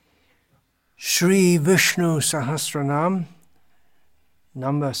Sri Vishnu Sahasranam,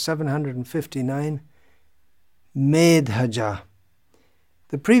 number 759, Medha-ja.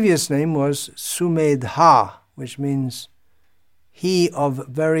 The previous name was Sumedha, which means he of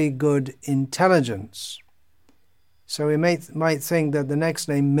very good intelligence. So we might think that the next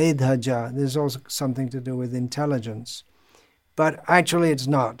name, Medha-ja, there's also something to do with intelligence. But actually it's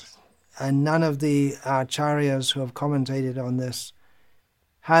not. And none of the acharyas who have commentated on this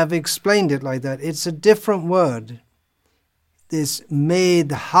have explained it like that. It's a different word. This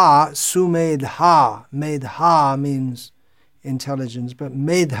Medha, Sumedha. Medha means intelligence, but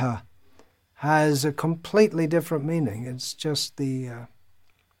Medha has a completely different meaning. It's just the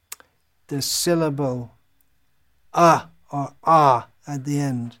syllable a or a at the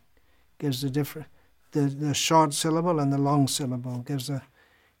end gives a different. The short syllable and the long syllable gives a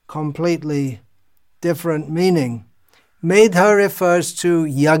completely different meaning. Medha refers to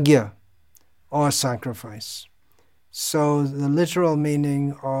yajna, or sacrifice. So the literal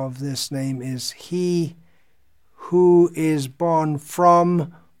meaning of this name is he who is born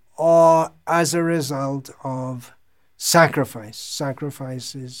from or as a result of sacrifice.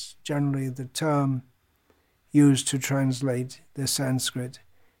 Sacrifice is generally the term used to translate the Sanskrit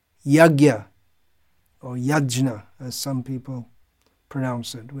yajna, or yajna, as some people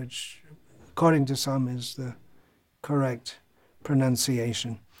pronounce it, which according to some is the correct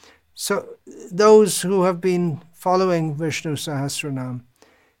pronunciation. So those who have been following Vishnu Sahasranam,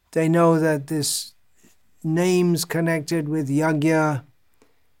 they know that this names connected with yajna,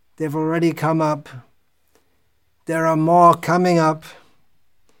 they've already come up. There are more coming up.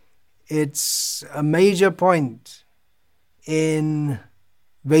 It's a major point in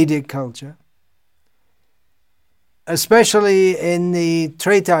Vedic culture, especially in the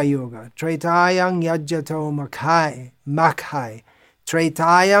Treta Yuga. Tretayang yajyato makhai.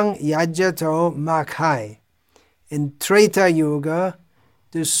 Tretayang yajyato makhai. In Treta Yuga,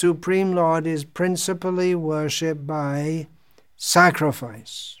 the Supreme Lord is principally worshipped by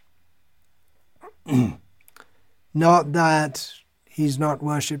sacrifice. Not that he's not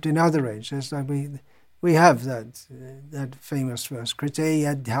worshipped in other ages. Like we have that famous verse, Krite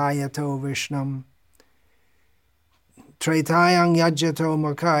yadhayato vishnam. Tretayang yajyato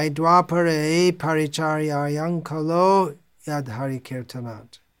makai dwapare paricharyayang kalo yadhari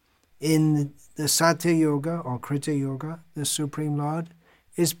kirtanat. In the Satya Yuga or Krita Yuga, the Supreme Lord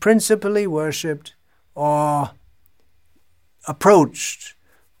is principally worshipped or approached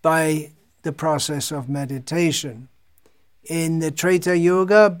by the process of meditation. In the Treta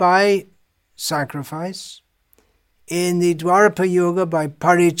Yuga, by sacrifice. In the Dwapara Yuga, by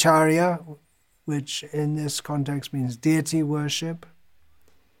paricharya, which in this context means deity worship,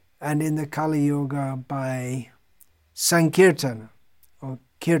 and in the Kali Yuga by Sankirtana, or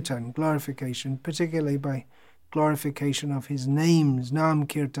Kirtan, glorification, particularly by glorification of his names, Nam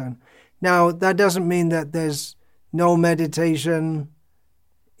Kirtan. Now, that doesn't mean that there's no meditation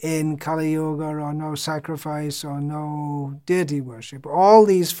in Kali Yuga, or no sacrifice, or no deity worship. All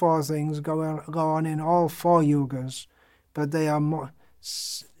these four things go on in all four yugas, but they are more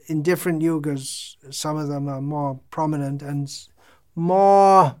in different yugas. Some of them are more prominent and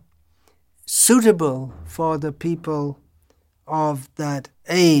more suitable for the people of that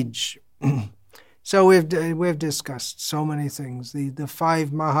age. So we've discussed so many things. The 5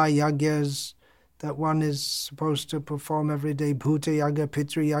 Mahayagyas that one is supposed to perform every day: Bhuta Yagya,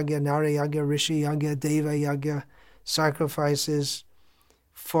 Pitru Yagya, Nara Yagya, Rishi Yagya, Deva Yagya, sacrifices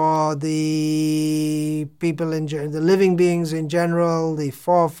for the people the living beings in general, the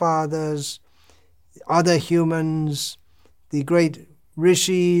forefathers, other humans, the great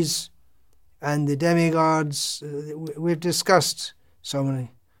rishis, and the demigods. We've discussed so many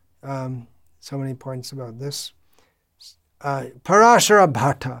points about this. Parashara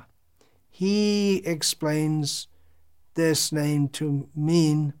Bhatta, he explains this name to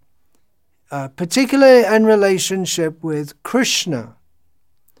mean particularly in relationship with Krishna,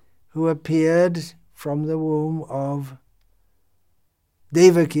 who appeared from the womb of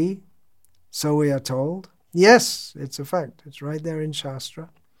Devaki, so we are told. Yes, it's a fact. It's right there in Shastra.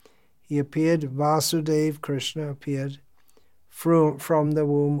 He appeared, Vasudeva Krishna appeared from the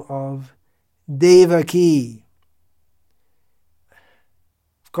womb of Devaki.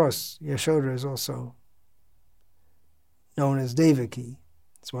 Of course, Yashoda is also known as Devaki.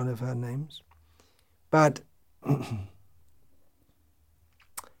 It's one of her names. But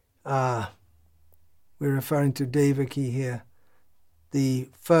we're referring to Devaki here, the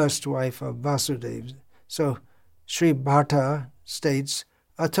first wife of Vasudeva. So Sri Bhatta states,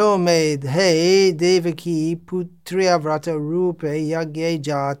 Ato Medhe Devaki Putriya Vrata Rupe Yagye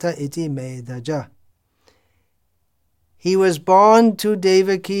Jata iti Medha-ja. He was born to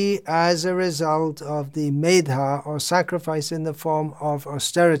Devaki as a result of the Medha, or sacrifice in the form of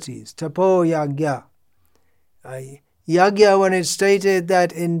austerities, tapo yagya. Yagya, when it's stated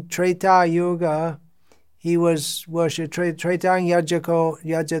that in Treta Yuga he was worshipped, Tretang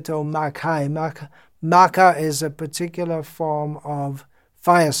Yajato Makai. Maka is a particular form of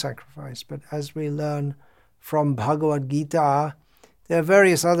fire sacrifice, but as we learn from Bhagavad Gita, there are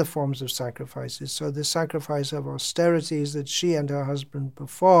various other forms of sacrifices. So the sacrifice of austerities that she and her husband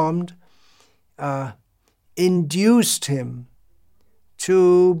performed induced him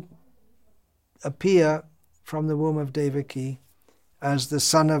to appear from the womb of Devaki as the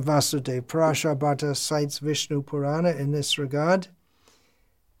son of Vasudeva. Parashar Bhatta cites Vishnu Purana in this regard,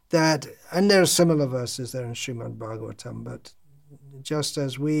 that, and there are similar verses there in Srimad Bhagavatam, but just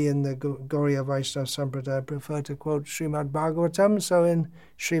as we in the Gauriya Vaishnava Sampradaya prefer to quote Srimad Bhagavatam, so in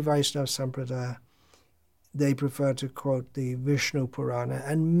Sri Vaishnava Sampradaya they prefer to quote the Vishnu Purana.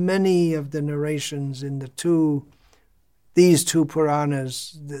 And many of the narrations in these two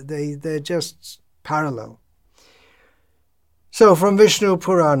Puranas, they're just parallel. So from Vishnu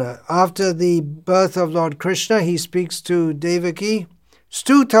Purana, after the birth of Lord Krishna, he speaks to Devaki,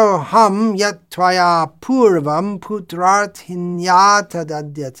 Stuto ham yat tvaya purvam putrarthinyata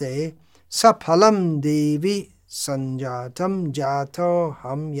dadyate saphalam devi sanjatam jato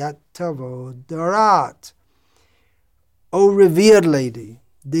ham yat tavodarat. O revered lady,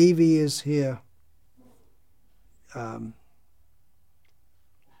 Devi is here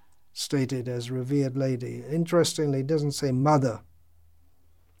stated as revered lady. Interestingly, it doesn't say mother.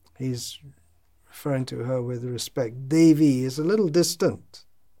 He's referring to her with respect. Devi is a little distant.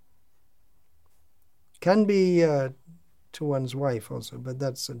 Can be to one's wife also, but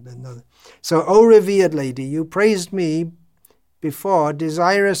that's another. So, O revered lady, you praised me before,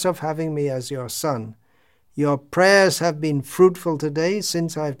 desirous of having me as your son. Your prayers have been fruitful today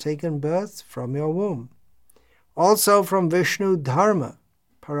since I have taken birth from your womb. Also from Vishnu Dharma,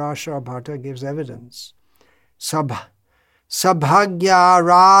 Parashar Bhatta gives evidence. Sabhagya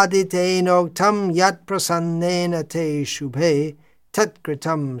radite noktam yat prasannena te shubhe tat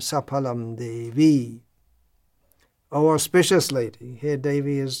kritam sapalam devi. O auspicious lady. Here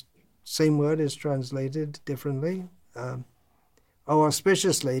Devi is, same word is translated differently. O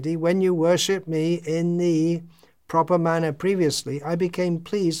auspicious lady, when you worshipped me in the proper manner previously, I became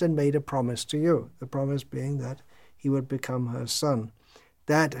pleased and made a promise to you. The promise being that he would become her son.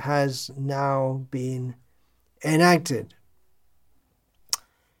 That has now been enacted.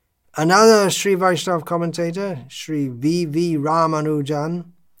 Another Sri Vaishnava commentator, Sri V.V.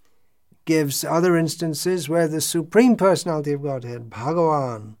 Ramanujan, gives other instances where the Supreme Personality of Godhead,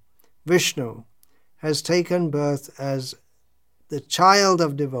 Bhagavan, Vishnu, has taken birth as the child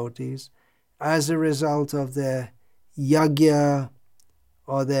of devotees as a result of their yagya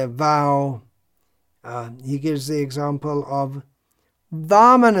or their vow. He gives the example of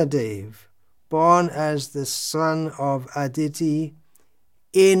Vamanadev, born as the son of Aditi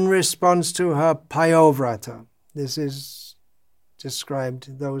in response to her payovrata. This is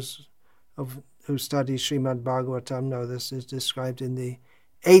described, those who study Srimad Bhagavatam know this is described in the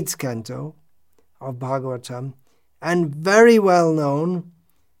 8th canto of Bhagavatam, and very well known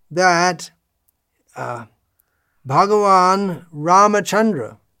that Bhagavan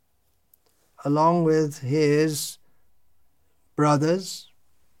Ramachandra, along with his brothers,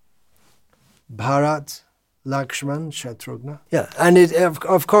 Bharat, Lakshman, Shatrughna. Yeah, and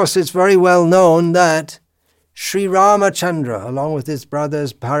of course it's very well known that Sri Ramachandra, along with his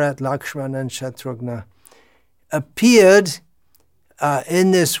brothers Bharat, Lakshman and Shatrughna, appeared in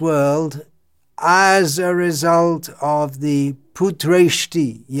this world as a result of the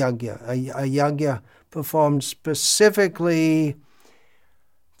Putreshti Yagya, a Yagya performed specifically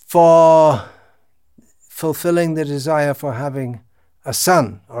for fulfilling the desire for having a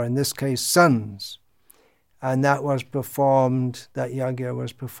son, or in this case, sons. And that Yagya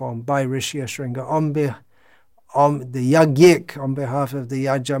was performed by Rishi Ashringa the Yagyik on behalf of the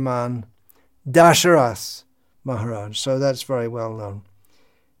Yajaman Dasharath Maharaj. So that's very well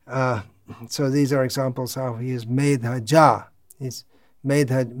known. So these are examples how he is Medha-ja. He's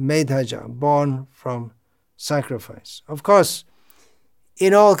Medha-ja, born from sacrifice. Of course,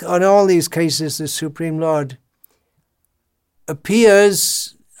 in all these cases, the Supreme Lord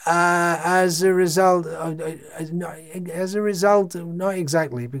appears as a result, not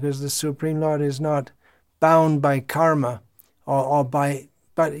exactly, because the Supreme Lord is not bound by karma or by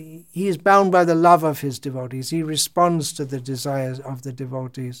but he is bound by the love of his devotees. He responds to the desires of the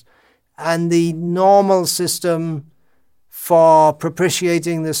devotees. And the normal system for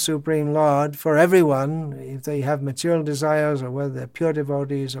propitiating the Supreme Lord for everyone, if they have material desires or whether they're pure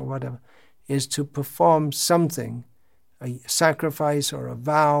devotees or whatever, is to perform something, a sacrifice or a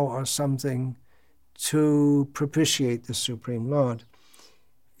vow or something to propitiate the Supreme Lord.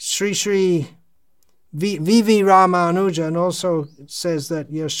 Sri V.V. Ramanujan also says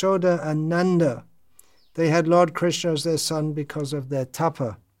that Yashoda and Nanda, they had Lord Krishna as their son because of their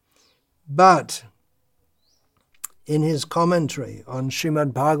tapa. But in his commentary on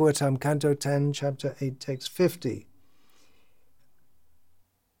Srimad Bhagavatam, Canto 10, Chapter 8, Text 50,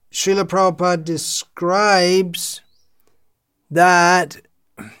 Srila Prabhupada describes that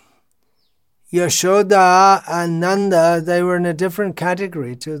Yashoda and Nanda, they were in a different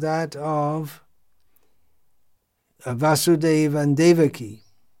category to that of Vasudeva and Devaki,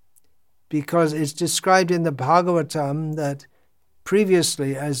 because it's described in the Bhagavatam that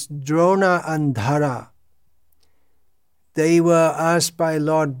previously as Drona and Dhara, they were asked by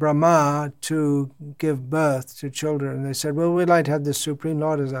Lord Brahma to give birth to children. And they said, well, we'd like to have the Supreme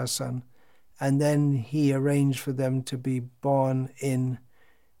Lord as our son. And then he arranged for them to be born in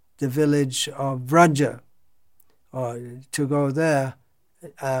the village of Vraja, or to go there.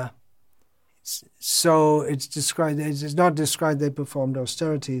 So it's not described they performed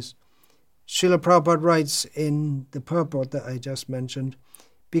austerities. Srila Prabhupada writes in the purport that I just mentioned,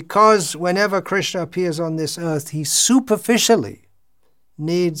 because whenever Krishna appears on this earth, he superficially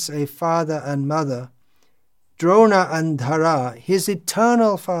needs a father and mother. Drona and Dhara, his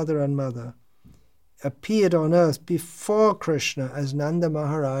eternal father and mother, appeared on earth before Krishna as Nanda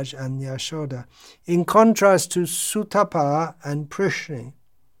Maharaj and Yashoda, in contrast to Sutapa and Prishni.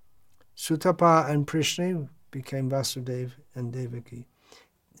 Sutapa and Prishni became Vasudeva and Devaki.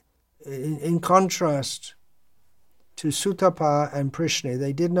 In contrast to Sutapa and Prishni,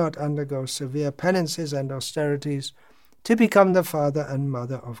 they did not undergo severe penances and austerities to become the father and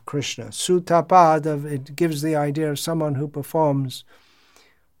mother of Krishna. Sutapa, it gives the idea of someone who performs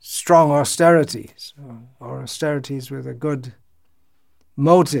strong austerities, or austerities with a good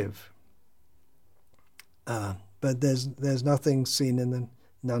motive. But there's nothing seen in the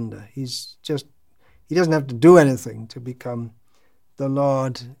Nanda. He doesn't have to do anything to become the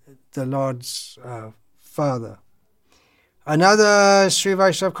Lord's father. Another Sri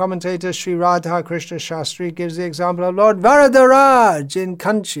Vaishnava commentator, Sri Radha Krishna Shastri, gives the example of Lord Varadaraj in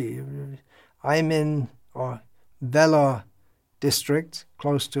Kanchi. I'm in Vellore district,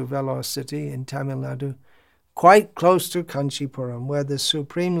 close to Vellore city in Tamil Nadu, quite close to Kanchipuram, where the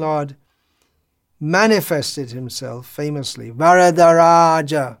Supreme Lord manifested himself famously.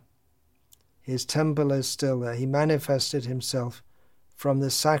 Varadaraja, his temple is still there. He manifested himself from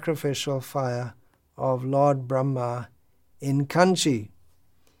the sacrificial fire of Lord Brahma in Kanchi.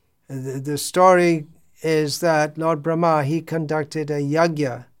 The story is that Lord Brahma, he conducted a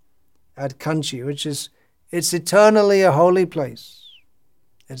yajna at Kanchi, it's eternally a holy place.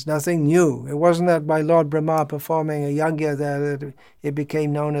 It's nothing new. It wasn't that by Lord Brahma performing a yajna there that it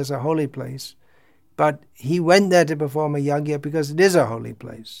became known as a holy place. But he went there to perform a yajna because it is a holy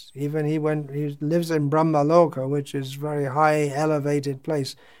place. Even he lives in Brahmaloka, which is a very high, elevated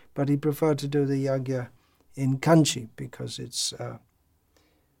place, but he preferred to do the yajna in Kanchi because it's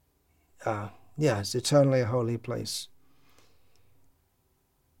eternally a holy place.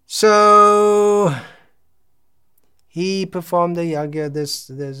 So he performed the yajna.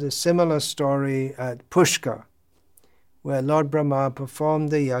 There's a similar story at Pushkar, where Lord Brahma performed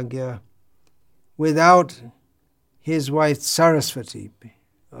the yajna without his wife Saraswati.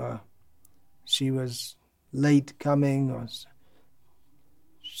 She was late coming, or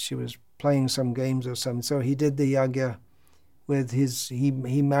she was playing some games or something. So he did the yajna with he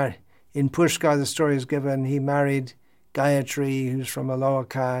married, in Pushkar the story is given, he married Gayatri, who's from a lower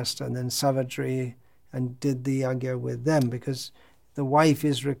caste, and then Savitri, and did the yajna with them, because the wife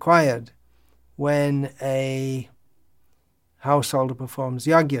is required when a householder performs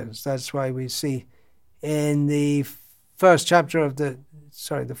yajnas. That's why we see in the first verse of the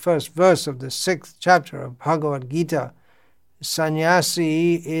 6th chapter of Bhagavad Gita,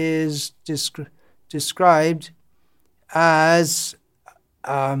 sannyasi is described as,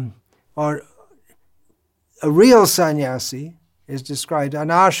 or a real sannyasi is described,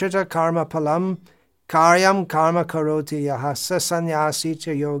 anashrita karma palam karyam karma karoti yaha sa sannyasi cha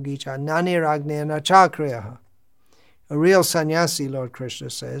yogi cha nani ragnena chakriyaha. A real sannyasi, Lord Krishna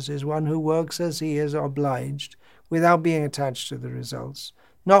says, is one who works as he is obliged without being attached to the results,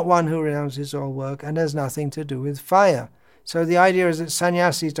 not one who renounces all work and has nothing to do with fire. So the idea is that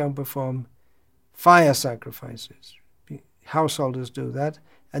sannyasis don't perform fire sacrifices. Householders do that,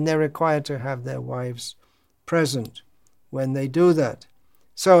 and they're required to have their wives present when they do that.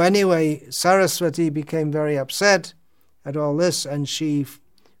 So anyway, Saraswati became very upset at all this, and she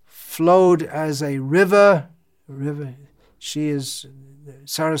flowed as a river.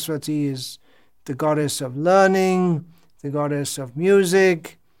 Saraswati is the goddess of learning, the goddess of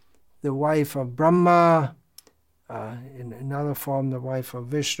music, the wife of Brahma, in another form the wife of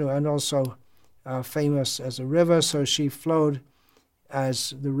Vishnu, and also famous as a river. So she flowed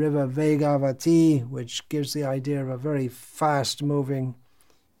as the river Vegavati, which gives the idea of a very fast-moving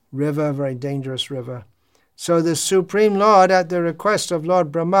river, very dangerous river. So the Supreme Lord, at the request of Lord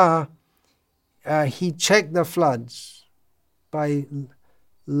Brahma, he checked the floods by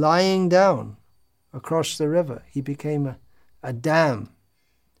lying down across the river. He became a dam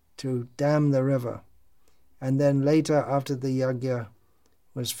to dam the river. And then later, after the yajna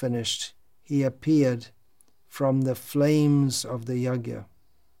was finished, he appeared from the flames of the yajna.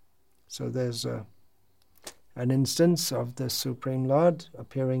 So there's an instance of the Supreme Lord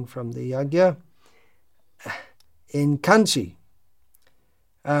appearing from the yajna in Kanchi.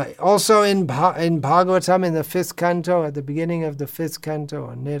 Also in Bhagavatam, in the 5th canto, at the beginning of the 5th canto,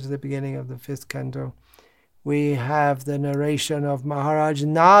 or near to the beginning of the 5th canto, we have the narration of Maharaj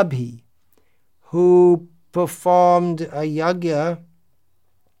Nabhi, who performed a yajna,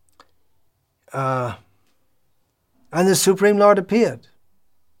 and the Supreme Lord appeared.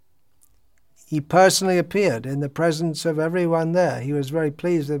 He personally appeared in the presence of everyone there. He was very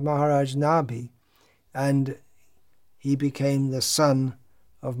pleased with Maharaj Nabhi, and he became the son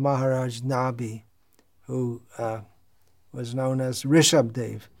of Maharaj Nabhi, who was known as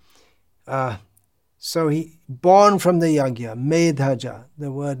Rishabdev. So he born from the yajna, Medha-ja.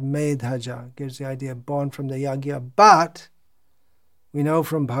 The word Medha-ja gives the idea of born from the yajna. But we know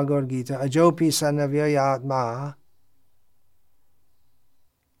from Bhagavad Gita, Ajopi sanavyayatma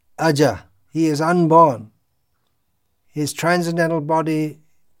aja. He is unborn. His transcendental body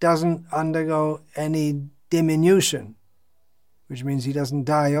doesn't undergo any diminution, which means he doesn't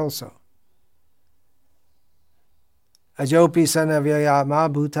die also. Ajopi sanavyayatma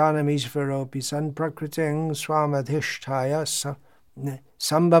bhutanam ishvaropi san prakriting swamadhishtaya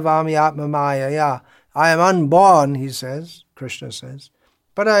sambhavami atmamayaya. I am unborn, he says, Krishna says,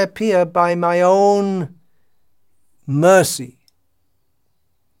 but I appear by my own mercy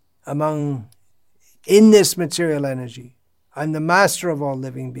in this material energy. I'm the master of all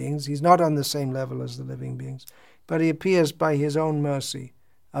living beings. He's not on the same level as the living beings, but he appears by his own mercy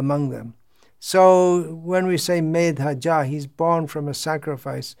among them. So when we say Medha-ja, he's born from a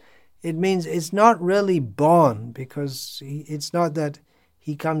sacrifice, it means it's not really born, because it's not that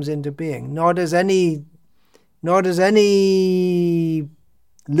he comes into being, nor does any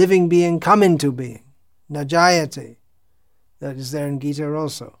living being come into being. Najayate, that is there in Gita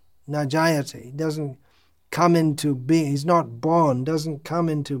also. Najayate, he doesn't come into being. He's not born, doesn't come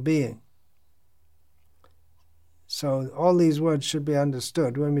into being. So all these words should be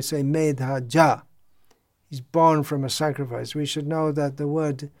understood. When we say Medha-ja, he's born from a sacrifice, we should know that the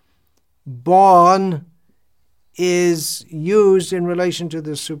word born is used in relation to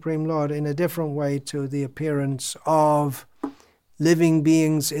the Supreme Lord in a different way to the appearance of living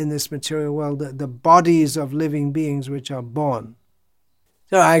beings in this material world, the bodies of living beings which are born.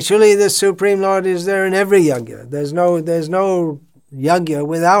 So actually the Supreme Lord is there in every yajna. There's no yajna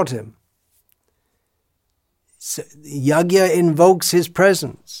without him. So, yajna invokes his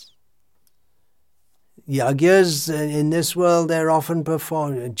presence. Yajnas in this world, they're often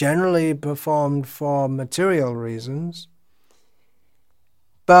generally performed for material reasons.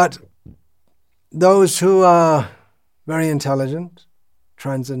 But those who are very intelligent,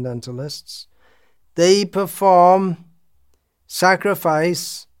 transcendentalists, they perform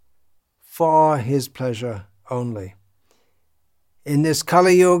sacrifice for his pleasure only. In this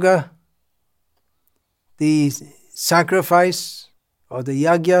Kali Yuga, the sacrifice or the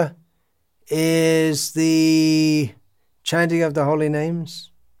yajna is the chanting of the holy names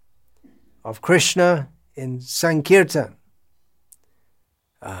of Krishna in Sankirtan.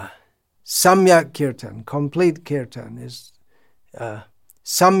 Samyak Kirtan, complete Kirtan is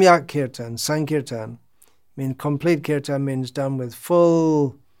Samyak Kirtan, Sankirtan. Complete Kirtan means done with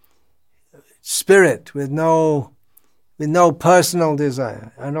full spirit, with no personal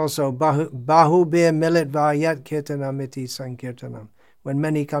desire. And also Bahubir Milit Vayat Kirtanamiti Sankirtanam. When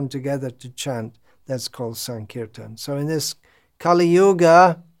many come together to chant, that's called Sankirtan. So in this Kali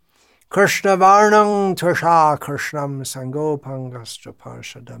Yuga, Krishna Varnam Tvasha Krishnam Sangopangastra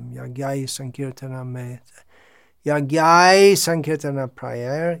Parshadam Yagyai Sankirtanam Yagyai Sankirtana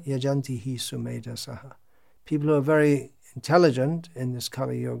Prayer Yajanti Hi Sumedha Saha. People who are very intelligent in this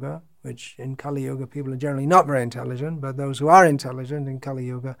Kali Yuga, which in Kali Yuga people are generally not very intelligent, but those who are intelligent in Kali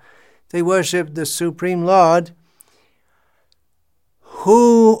Yuga, they worship the Supreme Lord,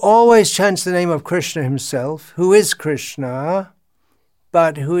 who always chants the name of Krishna himself, who is Krishna,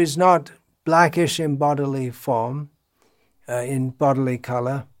 but who is not blackish in bodily form, in bodily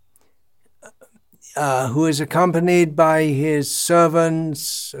color, who is accompanied by his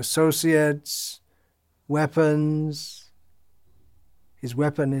servants, associates, weapons. His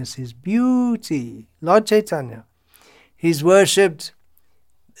weapon is his beauty, Lord Chaitanya. He's worshipped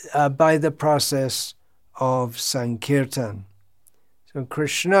by the process of Sankirtan. So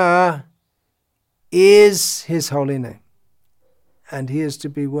Krishna is his holy name, and he is to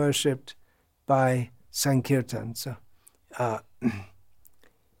be worshipped by Sankirtan. So,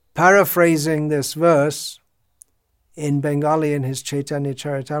 paraphrasing this verse in Bengali in his Chaitanya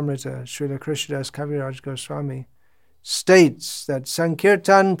Charitamrita, Srila Krishnadas Kaviraj Goswami states that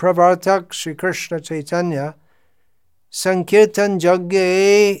Sankirtan Pravartak Shri Krishna Chaitanya Sankirtan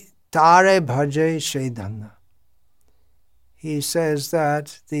Jagge Tare Bhaje Shedana. He says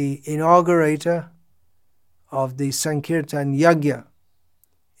that the inaugurator of the Sankirtan Yagya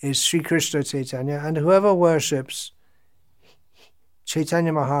is Sri Krishna Chaitanya, and whoever worships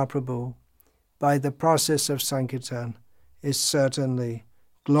Chaitanya Mahaprabhu by the process of Sankirtan is certainly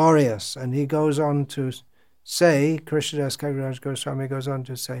glorious. And he goes on to say, Krishnadas Kaviraj Goswami goes on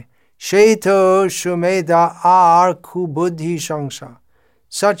to say, Sheto Shumeda Ar Kubuddhi Shangsha.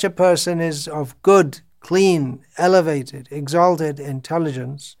 Such a person is of good, clean, elevated, exalted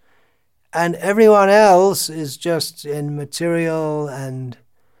intelligence, and everyone else is just in material and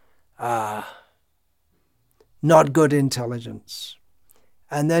not good intelligence.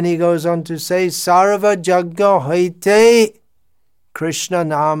 And then he goes on to say, Sarva Jagga Hoite Krishna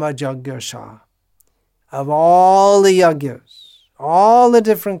Nama Jagga Shah. Of all the yagyas, all the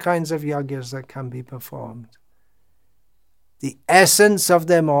different kinds of yagyas that can be performed, the essence of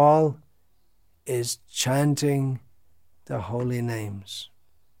them all is chanting the holy names.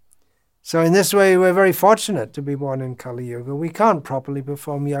 So in this way, we're very fortunate to be born in Kali Yuga. We can't properly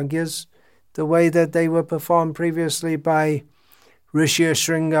perform yagyas the way that they were performed previously by Rishi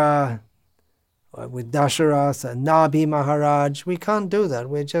Shringa, with Dasharath and Nabhi Maharaj. We can't do that.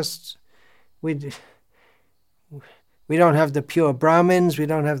 We don't have the pure Brahmins, we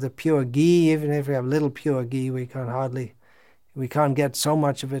don't have the pure ghee. Even if we have little pure ghee, we can't get so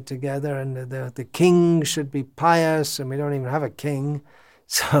much of it together, and the king should be pious, and we don't even have a king.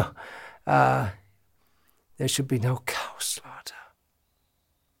 So there should be no cow slaughter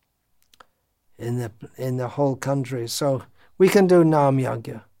in the whole country. So we can do Nam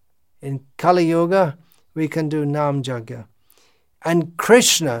Yagya. In Kali Yuga, we can do Nam Yagya. And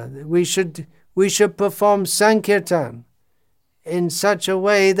Krishna, we should perform Sankirtan in such a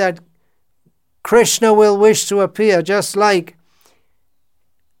way that Krishna will wish to appear, just like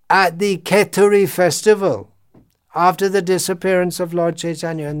at the Keturi festival, after the disappearance of Lord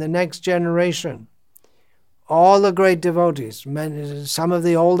Chaitanya in the next generation. All the great devotees, some of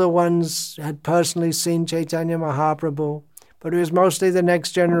the older ones had personally seen Chaitanya Mahaprabhu, but it was mostly the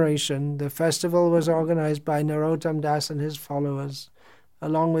next generation. The festival was organized by Narottam Das and his followers,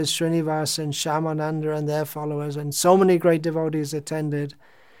 along with Srinivas and Shyamananda and their followers, and so many great devotees attended.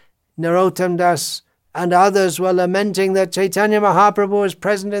 Narottam Das and others were lamenting that Chaitanya Mahaprabhu was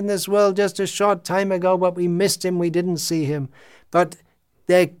present in this world just a short time ago, but we missed him, we didn't see him. But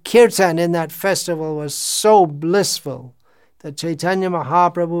their kirtan in that festival was so blissful that Chaitanya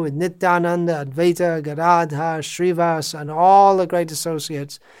Mahaprabhu with Nityananda, Advaita, Gadadhar, Srivas, and all the great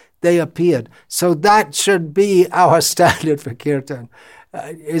associates, they appeared. So that should be our standard for kirtan.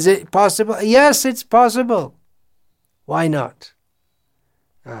 Is it possible? Yes, it's possible. Why not?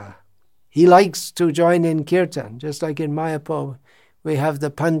 He likes to join in kirtan, just like in Mayapur we have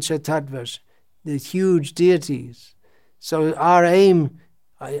the Pancha Tattvas, the huge deities. So our aim,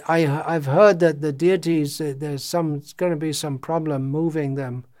 I've heard that the deities, there's going to be some problem moving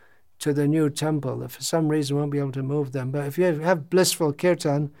them to the new temple. For some reason, we won't be able to move them. But if you have blissful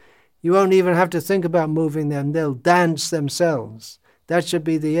kirtan, you won't even have to think about moving them. They'll dance themselves. That should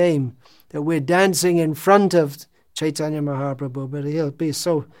be the aim, that we're dancing in front of Chaitanya Mahaprabhu, but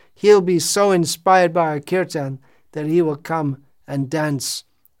he'll be so inspired by our kirtan that he will come and dance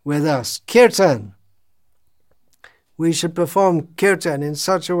with us. Kirtan! We should perform kirtan in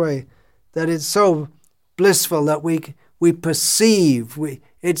such a way that it's so blissful that we perceive,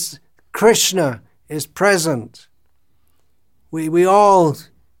 it's Krishna is present.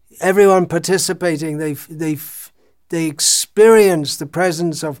 Everyone participating, they they experience the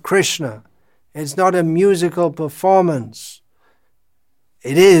presence of Krishna. It's not a musical performance.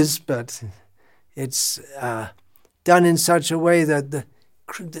 It is, but it's done in such a way that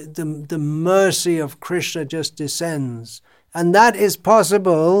the mercy of Krishna just descends. And that is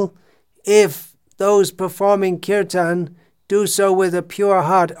possible if those performing kirtan do so with a pure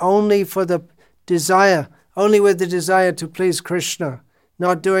heart, only with the desire to please Krishna,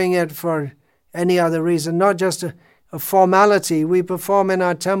 not doing it for any other reason, not just a formality. We perform in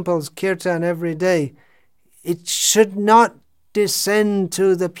our temples kirtan every day. It should not descend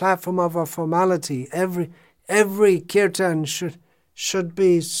to the platform of a formality. Every kirtan should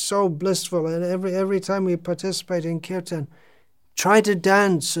be so blissful, and every time we participate in kirtan, try to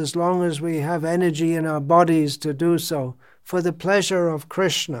dance as long as we have energy in our bodies to do so, for the pleasure of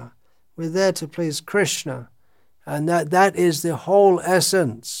Krishna. We're there to please Krishna, and that is the whole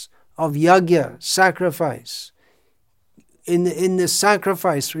essence of yajna, sacrifice. In the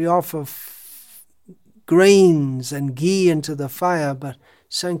sacrifice, we offer grains and ghee into the fire, but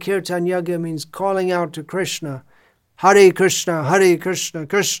Sankirtan Yajna means calling out to Krishna. Hare Krishna,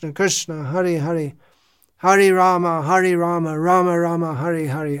 Krishna Krishna, Hare Hare. Hare Rama, Rama Rama, Hare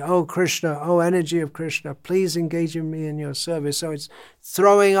Hare. Oh Krishna, oh energy of Krishna, please engage in me in your service. So it's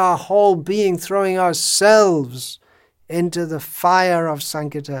throwing our whole being, throwing ourselves into the fire of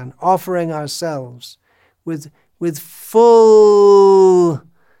Sankirtan, offering ourselves with full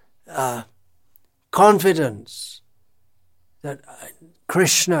confidence that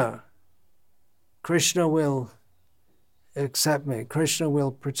Krishna will accept me, Krishna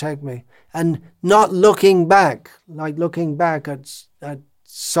will protect me, and not looking back, like looking back at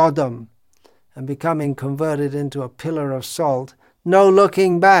Sodom and becoming converted into a pillar of salt. No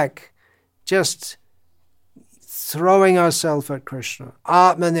looking back, just throwing ourselves at Krishna.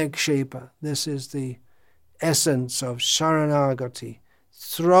 Atmanikshepa, this is the essence of Sharanagati,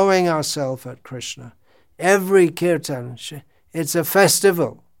 throwing ourselves at Krishna. Every kirtan, it's a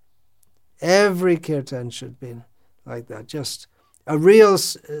festival. Every kirtan should be like that, just a real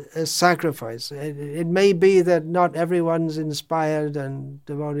sacrifice. It may be that not everyone's inspired and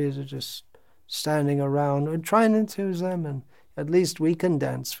devotees are just standing around. We're trying to enthuse them, and at least we can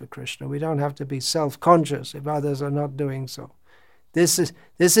dance for Krishna. We don't have to be self-conscious if others are not doing so. This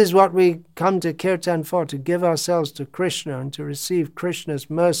is what we come to kirtan for, to give ourselves to Krishna and to receive Krishna's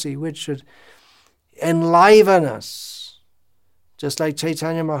mercy, which should enliven us. Just like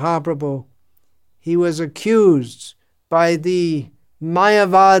Chaitanya Mahaprabhu, he was accused by the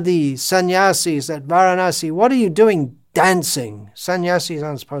Mayavadi sannyasis at Varanasi. What are you doing dancing? Sannyasis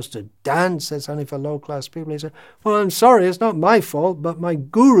aren't supposed to dance. That's only for low-class people. He said, well, I'm sorry, it's not my fault, but my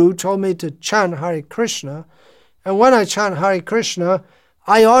guru told me to chant Hare Krishna. And when I chant Hare Krishna,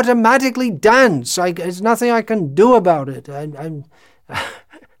 I automatically dance. There's nothing I can do about it. I'm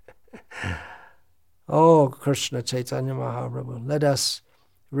Oh, Krishna Chaitanya Mahaprabhu, let us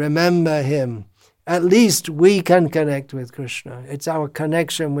remember him. At least we can connect with Krishna. It's our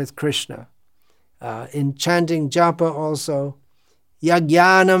connection with Krishna. In chanting japa also,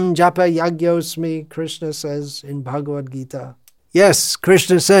 Yajnanam japa yagyosmi, Krishna says in Bhagavad Gita. Yes,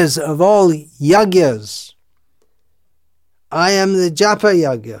 Krishna says, of all yagyas, I am the japa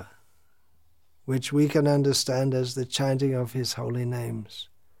yagya, which we can understand as the chanting of his holy names.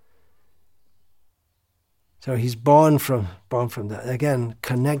 So he's born from that. Again,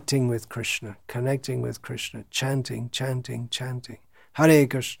 connecting with Krishna, chanting. Hare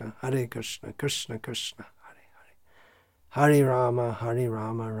Krishna, Krishna Krishna, Hare Hare. Hare Rama,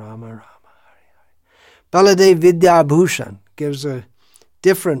 Rama Rama, Hare Hare. Baladev Vidyabhushan gives a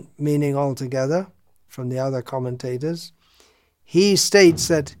different meaning altogether from the other commentators. He states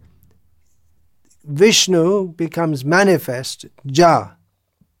that Vishnu becomes manifest, ja.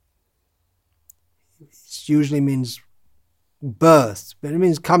 It usually means birth, but it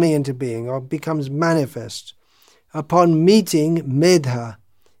means coming into being, or becomes manifest upon meeting Medha,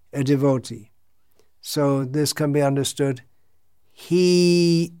 a devotee. So this can be understood.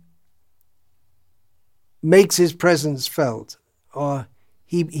 He makes his presence felt, or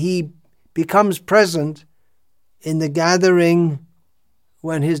he becomes present in the gathering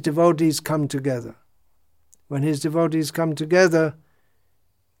when his devotees come together. When his devotees come together,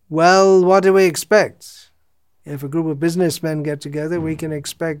 well, what do we expect? If a group of businessmen get together, we can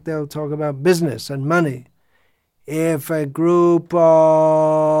expect they'll talk about business and money. If a group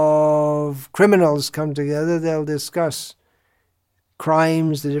of criminals come together, they'll discuss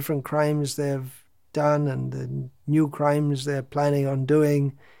crimes, the different crimes they've done and the new crimes they're planning on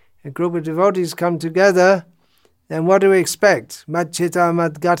doing. A group of devotees come together, then what do we expect? Madchita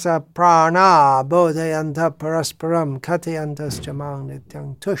madgata prana bodhayanta parasparam katayantas jamang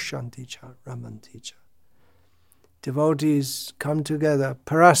nityang tushanticha ramanticha. Devotees come together,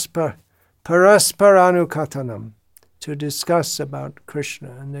 parasparanukathanam, to discuss about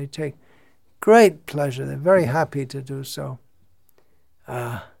Krishna, and they take great pleasure. They're very happy to do so.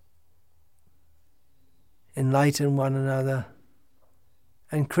 Enlighten one another.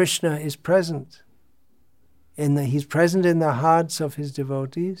 And Krishna is present. He's present in the hearts of his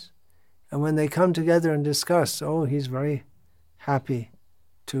devotees. And when they come together and discuss, he's very happy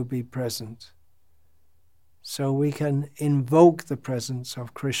to be present. So we can invoke the presence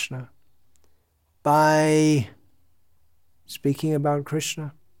of Krishna by speaking about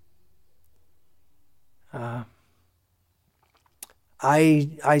Krishna.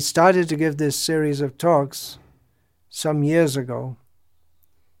 I started to give this series of talks some years ago,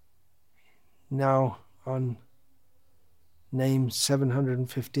 now on name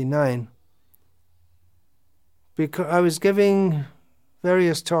 759, because I was giving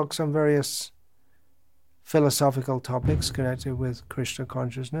various talks on various philosophical topics connected with Krishna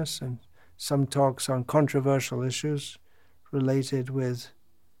consciousness, and some talks on controversial issues related with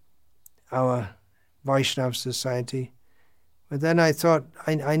our Vaishnava society. But then I thought,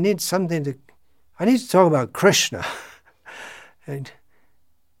 I need to talk about Krishna.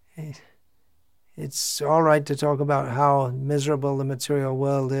 It's all right to talk about how miserable the material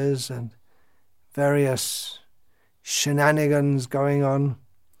world is and various shenanigans going on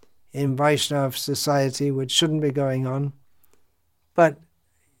in Vaishnava society which shouldn't be going on. But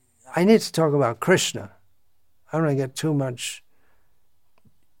I need to talk about Krishna. I don't want to get too much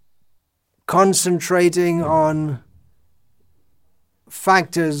concentrating on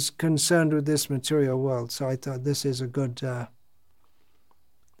factors concerned with this material world. So I thought this is a good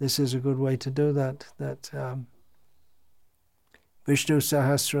way to do that. Vishnu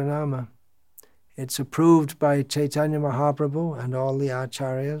Sahasranama. It's approved by Chaitanya Mahaprabhu and all the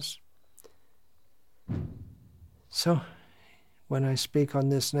acharyas. So when I speak on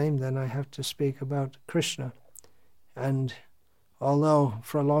this name, then I have to speak about Krishna. And although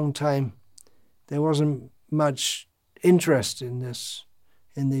for a long time there wasn't much interest in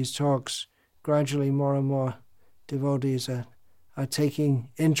these talks, gradually more and more devotees are taking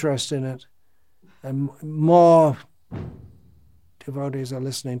interest in it, and more devotees are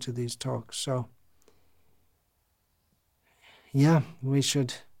listening to these talks. So we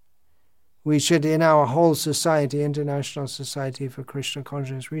should in our whole society, International Society for Krishna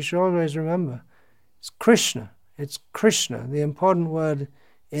Consciousness, we should always remember it's Krishna. The important word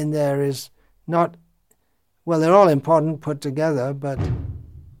in there is not, well, they're all important put together, but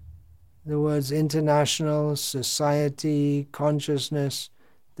the words international, society, consciousness,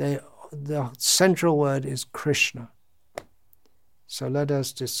 the central word is Krishna. So let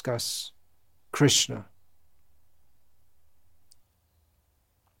us discuss Krishna.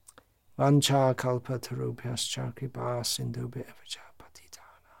 Vancha kalpatarubhyascha kripa sindhubhya vacha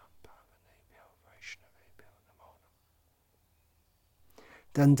patitanam pavanebhyo vaishnavebhyo namo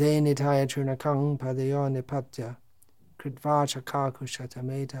namaha. Dante nitaya churnakang padayo nipatya kritvacha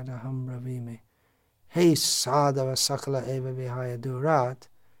kakushatamedadaham ravime. Hey sadhava sakala eva vihaya durat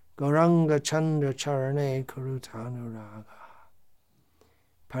goranga chandra charane kurutanuraga.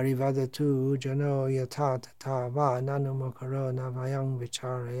 Parivadatu jano yatata va nanumukaro navayang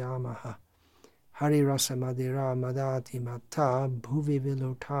vicharayamaha. Hari rasa madira madati mata bhuvi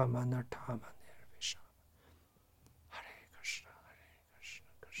vilutama nartaman.